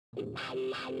And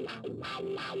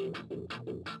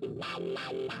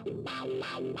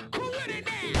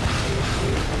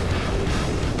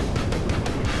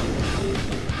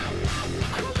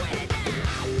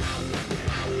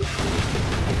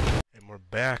we're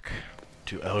back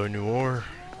to Noire.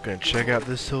 Gonna check out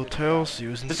this hotel, see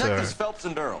who's inside. Detectives Phelps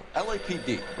and Earl,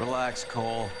 LAPD. Relax,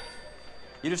 Cole.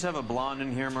 You just have a blonde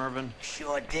in here, Mervyn?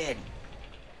 Sure did.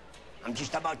 I'm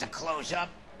just about to close up.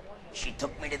 She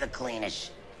took me to the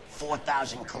cleaners.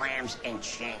 4,000 clams and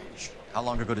change. How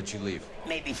long ago did you leave?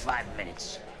 Maybe 5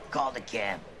 minutes. Called a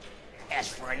cab.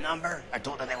 Asked for a number. I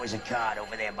told her there was a card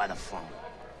over there by the phone.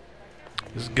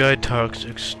 This guy talks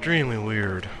extremely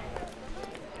weird.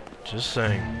 Just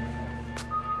saying.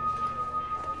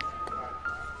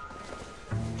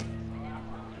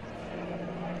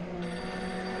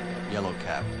 Yellow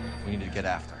cab. We need to get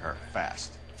after her,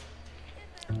 fast.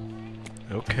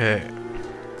 Okay.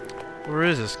 Where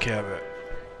is this cab at?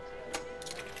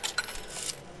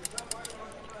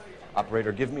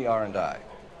 Operator, give me R&I.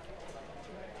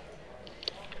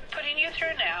 Putting you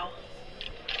through now.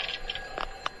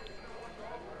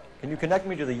 Can you connect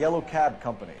me to the Yellow Cab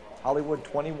Company? Hollywood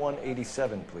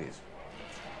 2187, please.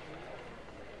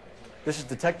 This is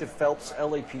Detective Phelps,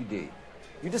 LAPD.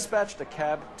 You dispatched a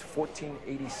cab to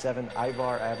 1487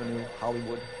 Ivar Avenue,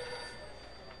 Hollywood?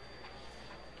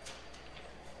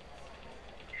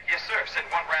 Yes, sir. Sent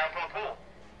one round from the pool.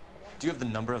 Do you have the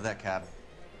number of that cab?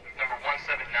 Number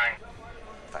 179.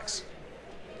 Thanks.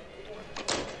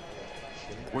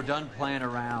 We're done playing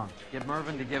around. Get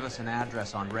Mervyn to give us an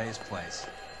address on Ray's place.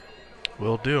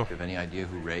 Will do. Do you have any idea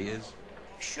who Ray is?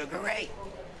 Sugar Ray.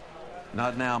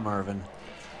 Not now, Mervyn.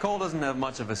 Cole doesn't have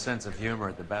much of a sense of humor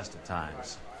at the best of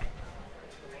times.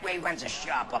 Ray runs a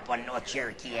shop up on North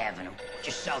Cherokee Avenue,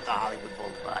 just south of Hollywood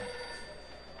Boulevard.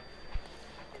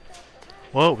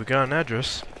 Well, we got an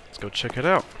address. Let's go check it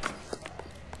out.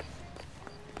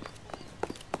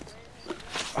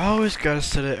 I always gotta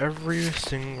set it every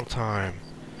single time.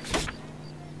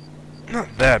 Not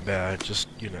that bad, just,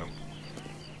 you know.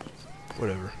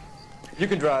 Whatever. You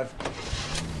can drive.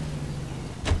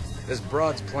 This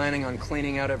broad's planning on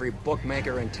cleaning out every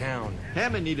bookmaker in town.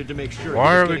 Hammond needed to make sure.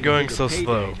 Why are we going so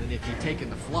slow? Than if he'd taken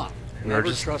the flop. Never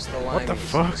just, trust the what the limeys,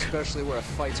 fuck? especially where a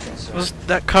fight's concerned. Was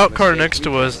that cop car next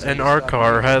to us and our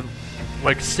car had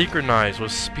like synchronized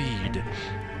with speed.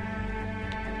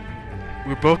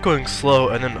 We were both going slow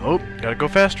and then oh, gotta go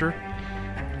faster.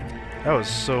 That was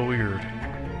so weird.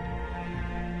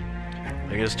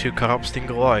 I guess two cops think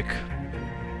alike.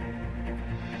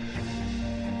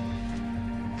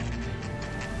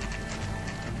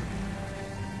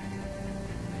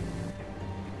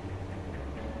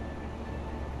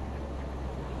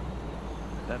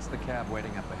 That's the cab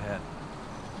waiting up ahead.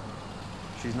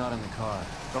 She's not in the car.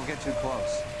 Don't get too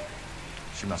close.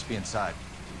 She must be inside.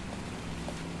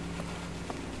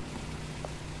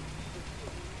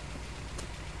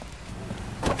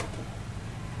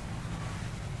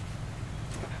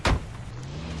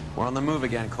 We're on the move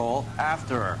again, Cole.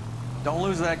 After her. Don't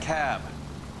lose that cab.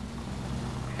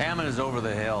 Hammond is over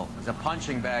the hill. There's a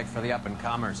punching bag for the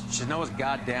up-and-comers. She knows his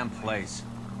goddamn place.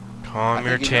 Calm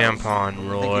your tampon, I think he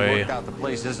Roy. worked out the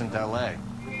place isn't L.A.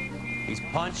 He's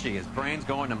punchy. His brain's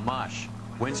going to mush.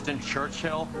 Winston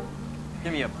Churchill?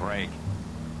 Give me a break.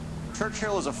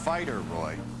 Churchill is a fighter,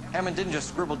 Roy. Hammond didn't just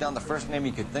scribble down the first name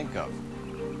he could think of.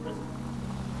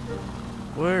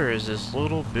 Where is this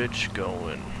little bitch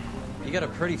going? You got a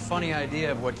pretty funny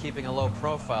idea of what keeping a low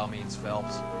profile means,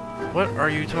 Phelps. What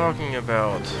are you talking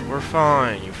about? We're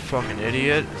fine, you fucking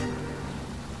idiot.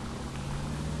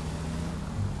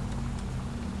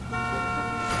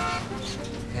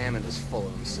 Hammond is full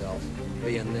of himself,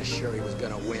 being this sure he was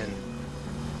gonna win.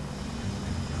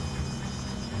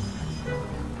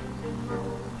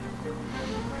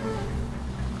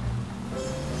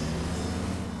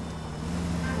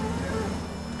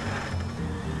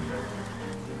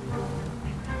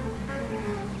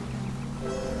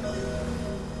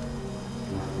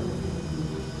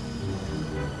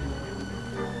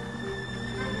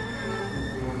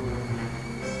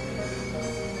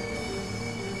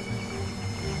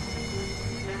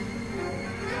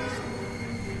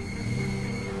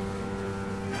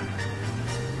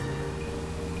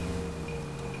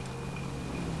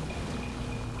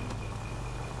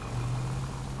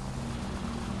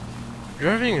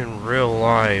 Driving in real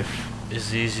life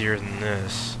is easier than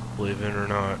this, believe it or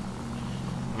not.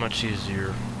 Much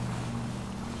easier.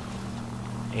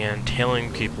 And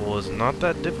tailing people is not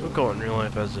that difficult in real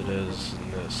life as it is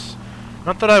in this.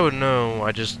 Not that I would know,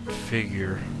 I just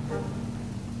figure.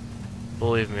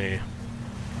 Believe me.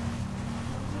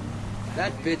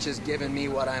 That bitch has given me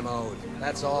what I'm owed.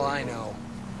 That's all I know.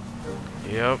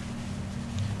 Yep.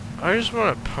 I just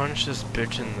want to punch this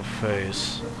bitch in the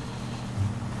face.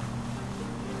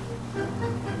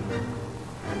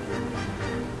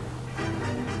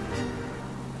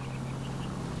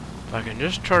 If I can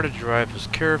just try to drive as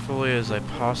carefully as I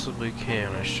possibly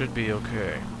can, I should be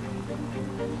okay.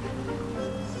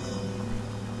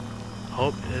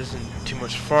 Hope it isn't too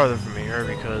much farther from here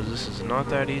because this is not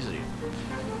that easy.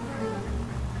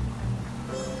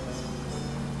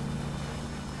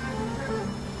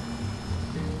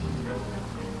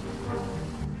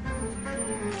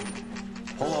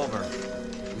 Pull over.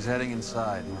 He's heading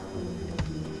inside.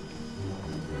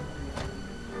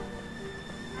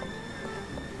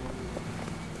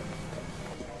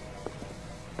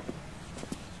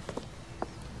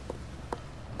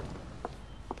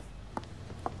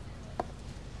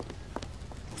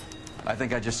 I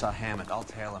think I just saw Hammond. I'll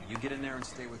tail him. You get in there and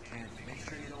stay with Candy. Make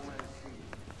sure you don't let her see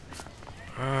you.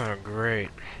 Ah, great.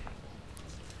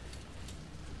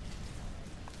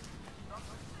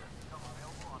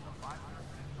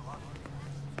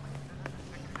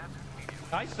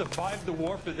 I survived the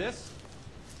war for this?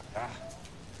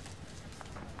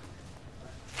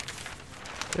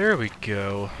 There we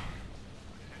go.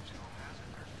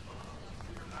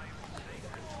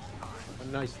 A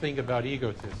nice thing about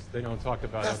egotists, they don't talk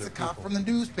about That's other the people. cop from the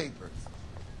newspapers.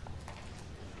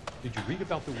 Did you read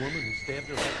about the woman who stabbed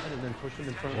her husband and then pushed him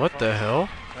in front What of the the car? hell?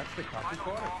 That's the cop who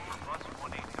caught her.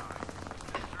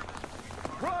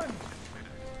 Run!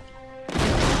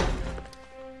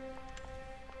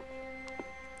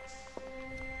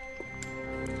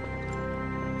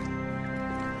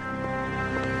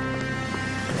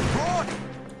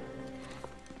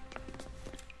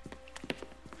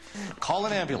 Call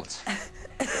an ambulance.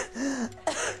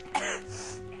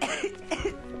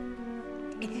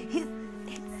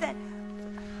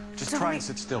 Just try and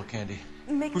sit still, Candy.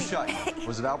 Who shot you?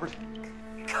 Was it Albert?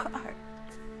 Car.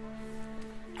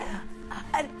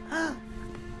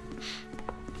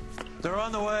 They're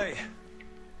on the way.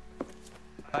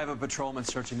 I have a patrolman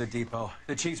searching the depot.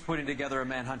 The chief's putting together a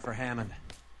manhunt for Hammond.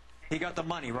 He got the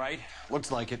money, right?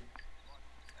 Looks like it.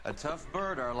 A tough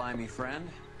bird, our limey friend.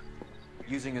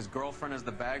 Using his girlfriend as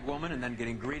the bag woman and then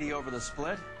getting greedy over the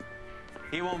split.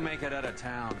 He won't make it out of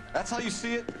town. That's how you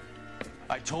see it?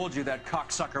 I told you that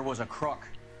cocksucker was a crook.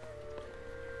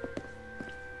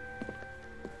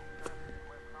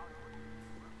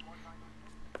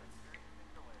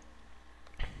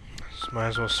 Just might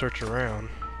as well search around.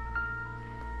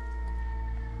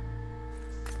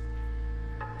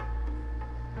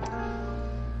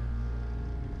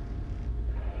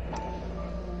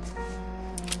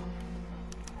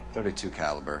 .32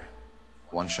 caliber.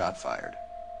 One shot fired.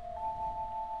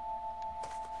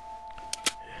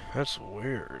 That's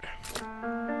weird.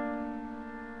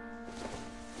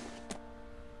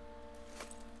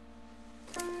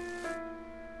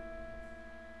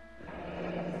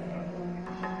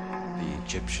 The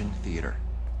Egyptian Theater.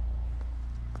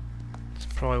 That's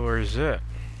probably where he's at.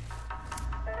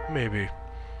 Maybe.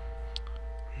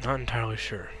 Not entirely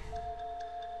sure.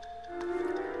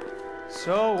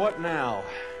 So, what now?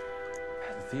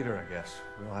 The theater, I guess.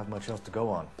 We don't have much else to go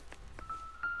on.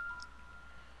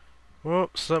 Well,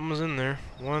 something's in there.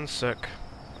 One sec.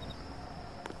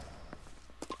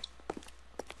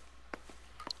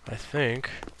 I think.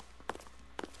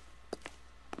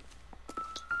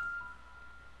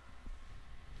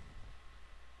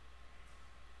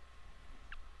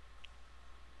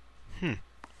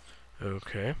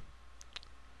 Okay.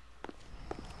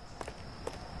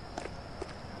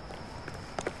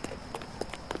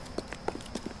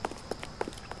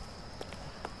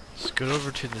 Let's go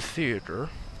over to the theater.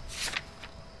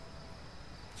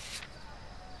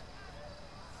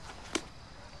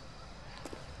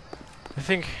 I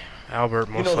think Albert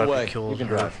most likely killed her.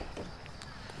 Drive.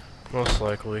 Most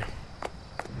likely.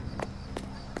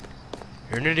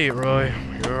 You're an idiot, Roy.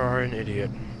 You are an idiot.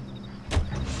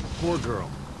 Poor girl.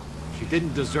 She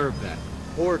didn't deserve that.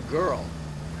 Poor girl.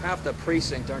 Half the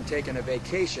precinct aren't taking a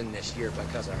vacation this year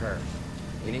because of her.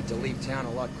 You need to leave town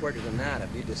a lot quicker than that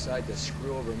if you decide to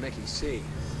screw over Mickey C.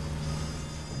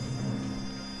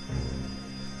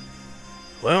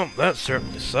 Well, that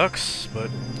certainly sucks,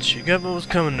 but she got what was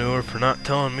coming to her for not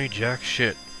telling me jack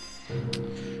shit.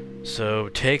 So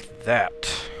take that.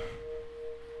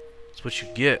 That's what you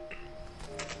get.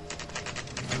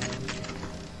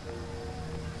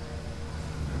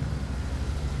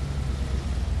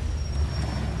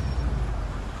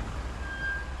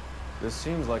 This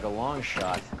seems like a long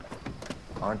shot.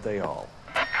 Aren't they all?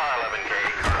 Car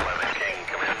 11K, Car 11 King,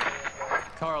 come in.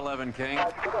 Car 11 King.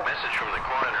 Message from the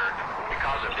coroner.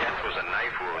 cause of death was a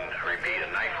knife wound. I repeat,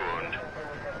 a knife wound.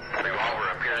 The revolver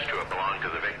appears to have belonged to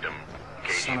the victim.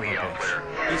 KGB all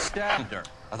clear. He stabbed her.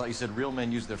 I thought you said real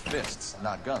men use their fists,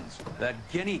 not guns. That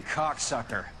guinea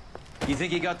cocksucker. You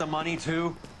think he got the money,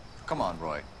 too? Come on,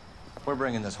 Roy. We're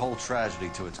bringing this whole tragedy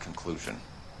to its conclusion.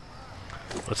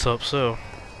 Let's hope so.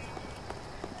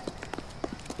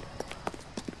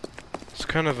 It's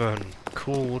kind of a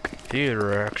cool looking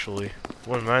theater, actually.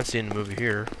 Wouldn't mind seeing the movie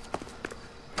here.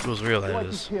 Feels real, that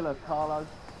is.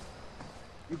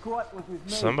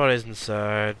 Somebody's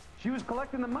inside. She was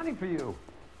collecting the money for you.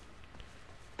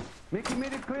 Mickey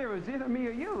made it clear it was either me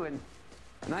or you, and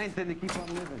I intend to keep on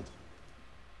living.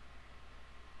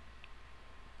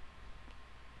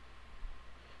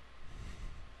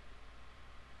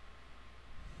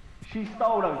 She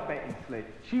stole those betting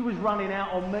slips. She was running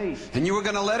out on me. And you were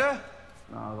gonna let her?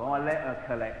 No, I let her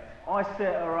collect. I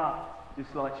set her up,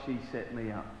 just like she set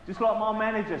me up. Just like my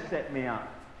manager set me up.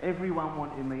 Everyone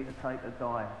wanted me to take the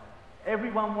dive.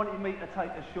 Everyone wanted me to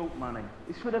take the short money.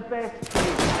 It's for the best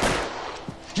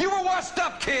kid. You were washed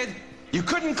up, kid! You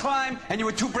couldn't climb, and you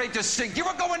were too brave to sink. You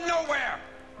were going nowhere!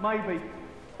 Maybe,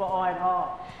 but I had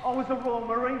heart. I was a Royal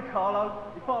Marine, Carlo.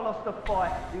 If I lost a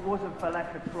fight, it wasn't for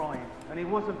lack of trying, and it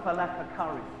wasn't for lack of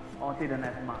courage. I didn't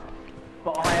have much,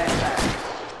 but I had that.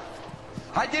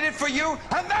 I did it for you,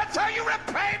 and that's how you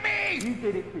repay me! You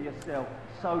did it for yourself.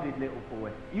 So did little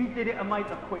boy. You did it to make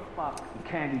a quick buck. And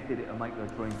Candy did it to make her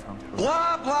dream come true.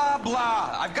 Blah, blah,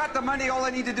 blah. I've got the money. All I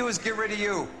need to do is get rid of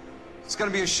you. It's gonna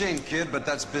be a shame, kid, but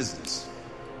that's business.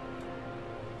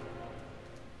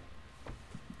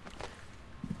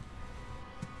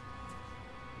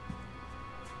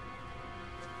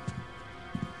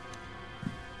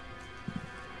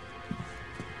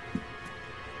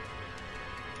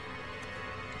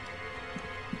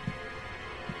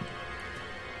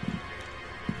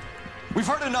 We've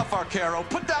heard enough, Arcaro.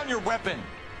 Put down your weapon.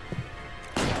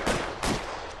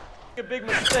 A big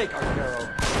mistake,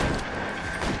 Arcaro.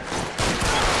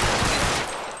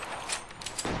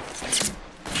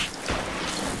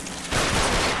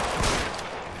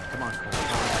 Come on, Cole.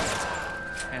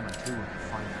 Hammond 2 and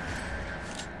find him.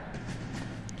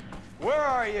 Where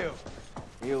are you?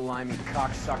 You limey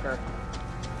cocksucker.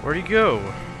 Where'd he go?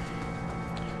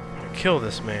 I'm gonna kill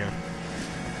this man.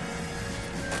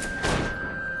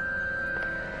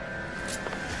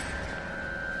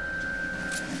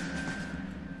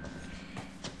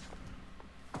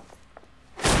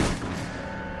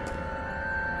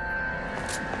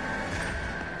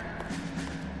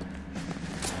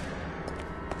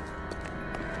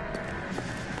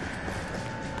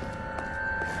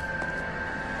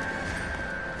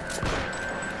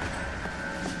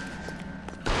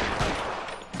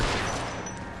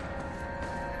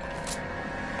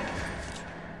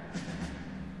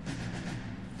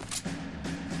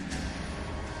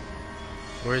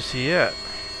 Where's he at?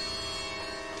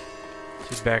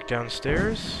 Is he back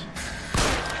downstairs?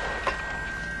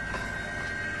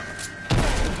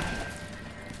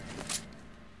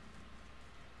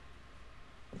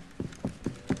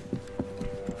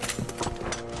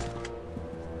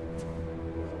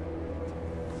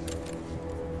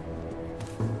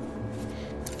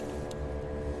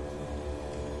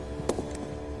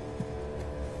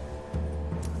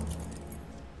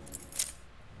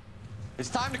 It's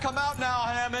time to come out now,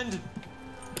 Hammond.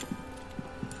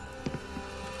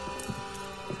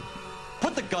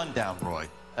 Put the gun down, Roy.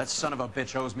 That son of a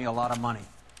bitch owes me a lot of money.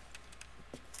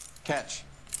 Catch.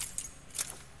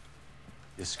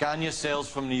 Yascania sails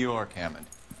from New York, Hammond.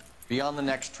 Be on the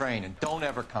next train and don't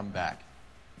ever come back.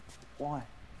 Why?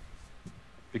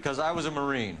 Because I was a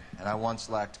Marine and I once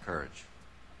lacked courage.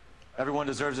 Everyone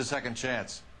deserves a second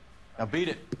chance. Now beat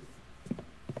it.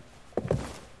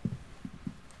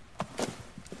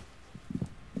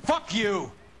 Fuck you!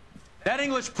 That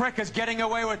English prick is getting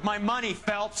away with my money,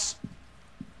 Phelps!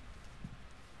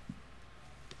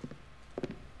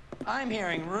 I'm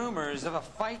hearing rumors of a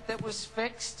fight that was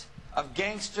fixed, of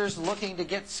gangsters looking to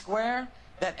get square,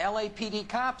 that LAPD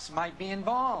cops might be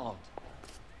involved.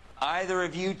 Either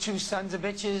of you two sons of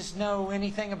bitches know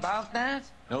anything about that?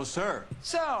 No, sir.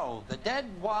 So, the dead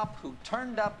wop who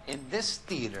turned up in this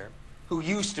theater, who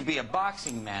used to be a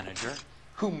boxing manager,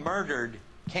 who murdered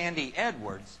Candy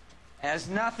Edwards, has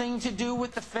nothing to do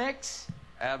with the fix?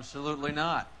 Absolutely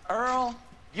not. Earl,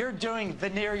 you're doing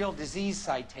venereal disease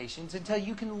citations until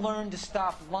you can learn to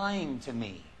stop lying to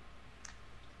me.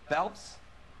 Phelps,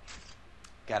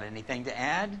 got anything to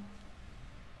add?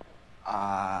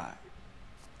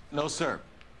 No, sir.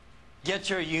 Get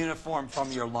your uniform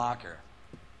from your locker.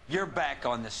 You're back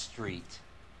on the street.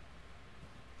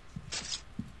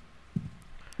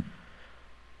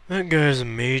 That guy's a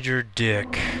major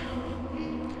dick.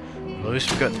 At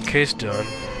least we got the case done.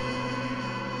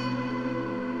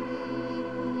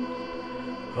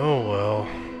 Oh well.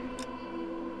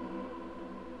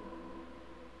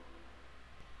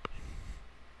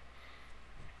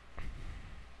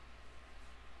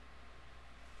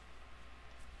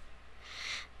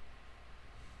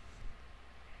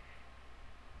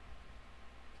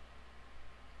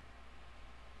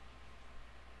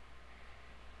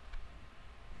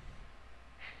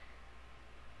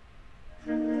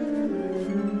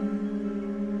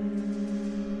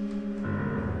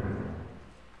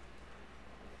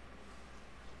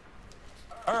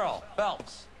 Earl,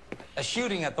 Phelps. A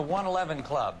shooting at the 111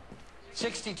 Club.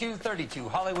 6232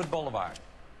 Hollywood Boulevard.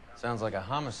 Sounds like a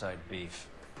homicide beef.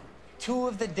 2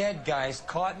 of the dead guys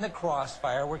caught in the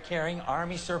crossfire were carrying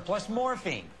Army surplus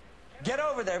morphine. Get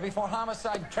over there before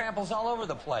homicide tramples all over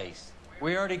the place.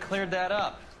 We already cleared that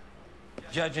up.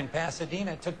 Judge in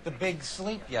Pasadena took the big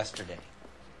sleep yesterday.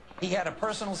 He had a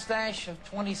personal stash of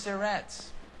 20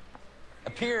 cigarettes.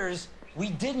 Appears we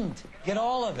didn't get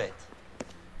all of it.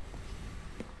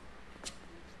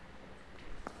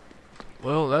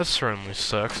 Well, that certainly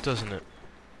sucks, doesn't it?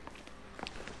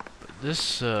 But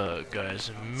this guy's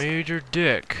a major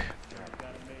dick.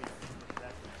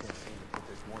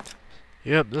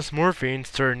 Yep, this morphine's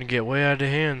starting to get way out of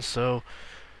hand, so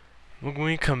when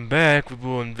we come back, we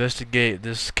will investigate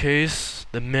this case,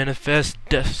 the Manifest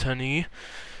Destiny,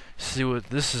 see what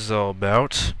this is all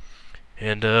about,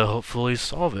 and hopefully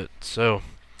solve it. So,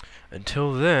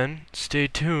 until then, stay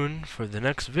tuned for the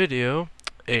next video.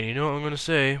 And you know what I'm going to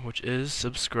say, which is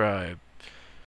subscribe.